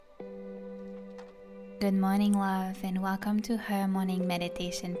Good morning, love, and welcome to her morning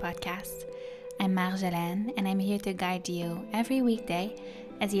meditation podcast. I'm Marjolaine, and I'm here to guide you every weekday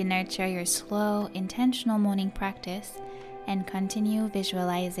as you nurture your slow, intentional morning practice and continue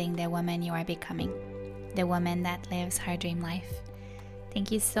visualizing the woman you are becoming, the woman that lives her dream life.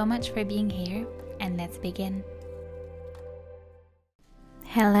 Thank you so much for being here, and let's begin.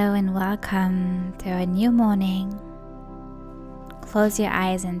 Hello and welcome to a new morning. Close your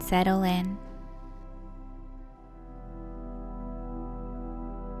eyes and settle in.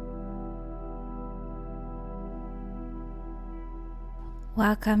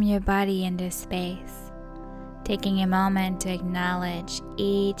 Welcome your body into space, taking a moment to acknowledge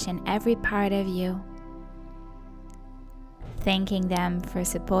each and every part of you, thanking them for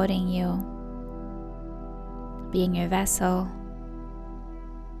supporting you, being your vessel.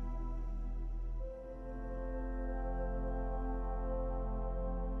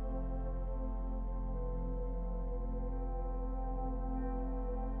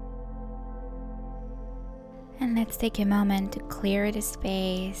 And let's take a moment to clear the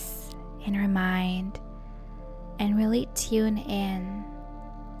space in our mind and really tune in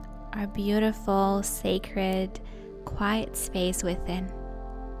our beautiful, sacred, quiet space within.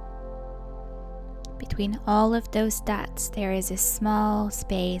 Between all of those dots, there is a small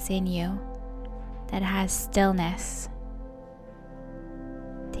space in you that has stillness.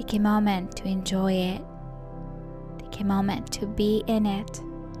 Take a moment to enjoy it. Take a moment to be in it.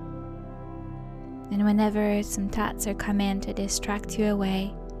 And whenever some thoughts are coming to distract you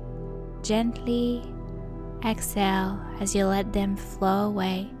away, gently exhale as you let them flow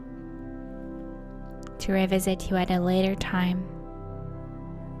away to revisit you at a later time.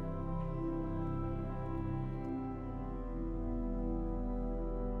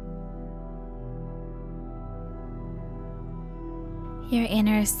 Your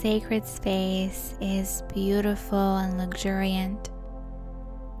inner sacred space is beautiful and luxuriant.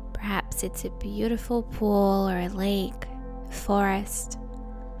 Perhaps it's a beautiful pool or a lake, forest,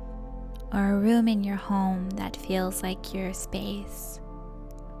 or a room in your home that feels like your space,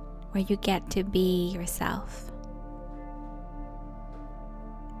 where you get to be yourself.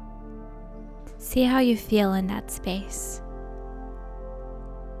 See how you feel in that space.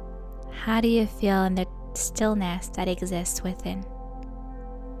 How do you feel in the stillness that exists within?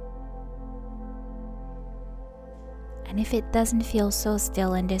 And if it doesn't feel so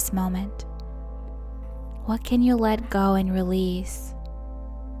still in this moment, what can you let go and release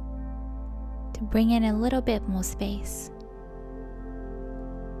to bring in a little bit more space?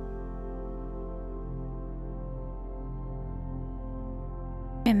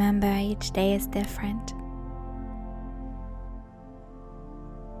 Remember, each day is different.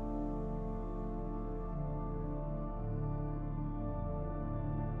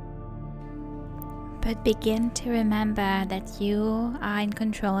 But begin to remember that you are in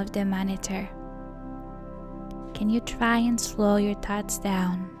control of the monitor. Can you try and slow your thoughts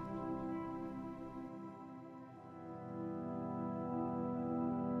down?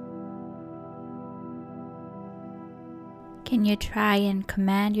 Can you try and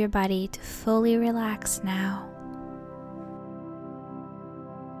command your body to fully relax now?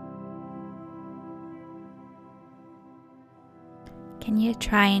 Can you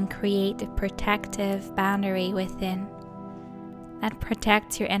try and create a protective boundary within that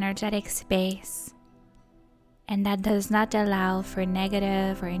protects your energetic space and that does not allow for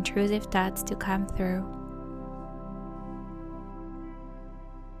negative or intrusive thoughts to come through?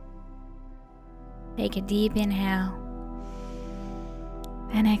 Take a deep inhale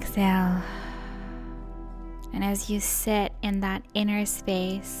and exhale. And as you sit in that inner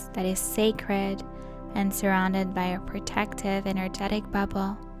space that is sacred and surrounded by a protective, energetic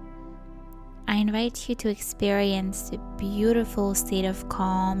bubble, I invite you to experience a beautiful state of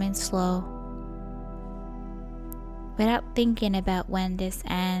calm and slow, without thinking about when this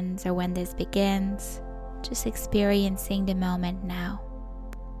ends or when this begins, just experiencing the moment now.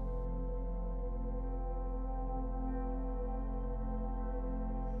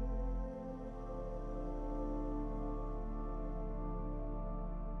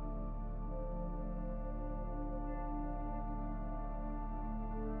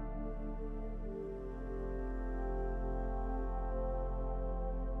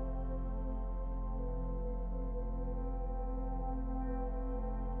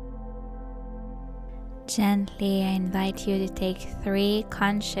 Gently, I invite you to take 3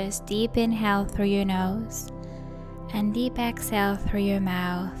 conscious deep inhale through your nose and deep exhale through your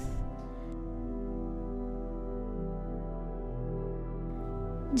mouth.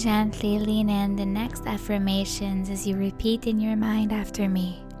 Gently lean in the next affirmations as you repeat in your mind after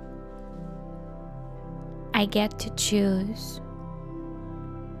me. I get to choose.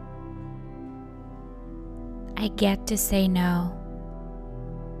 I get to say no.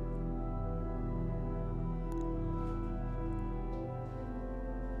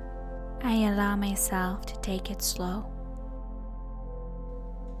 I allow myself to take it slow.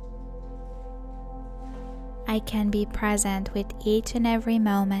 I can be present with each and every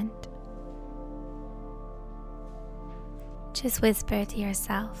moment. Just whisper to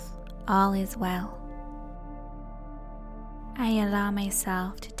yourself, all is well. I allow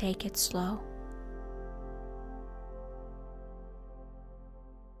myself to take it slow.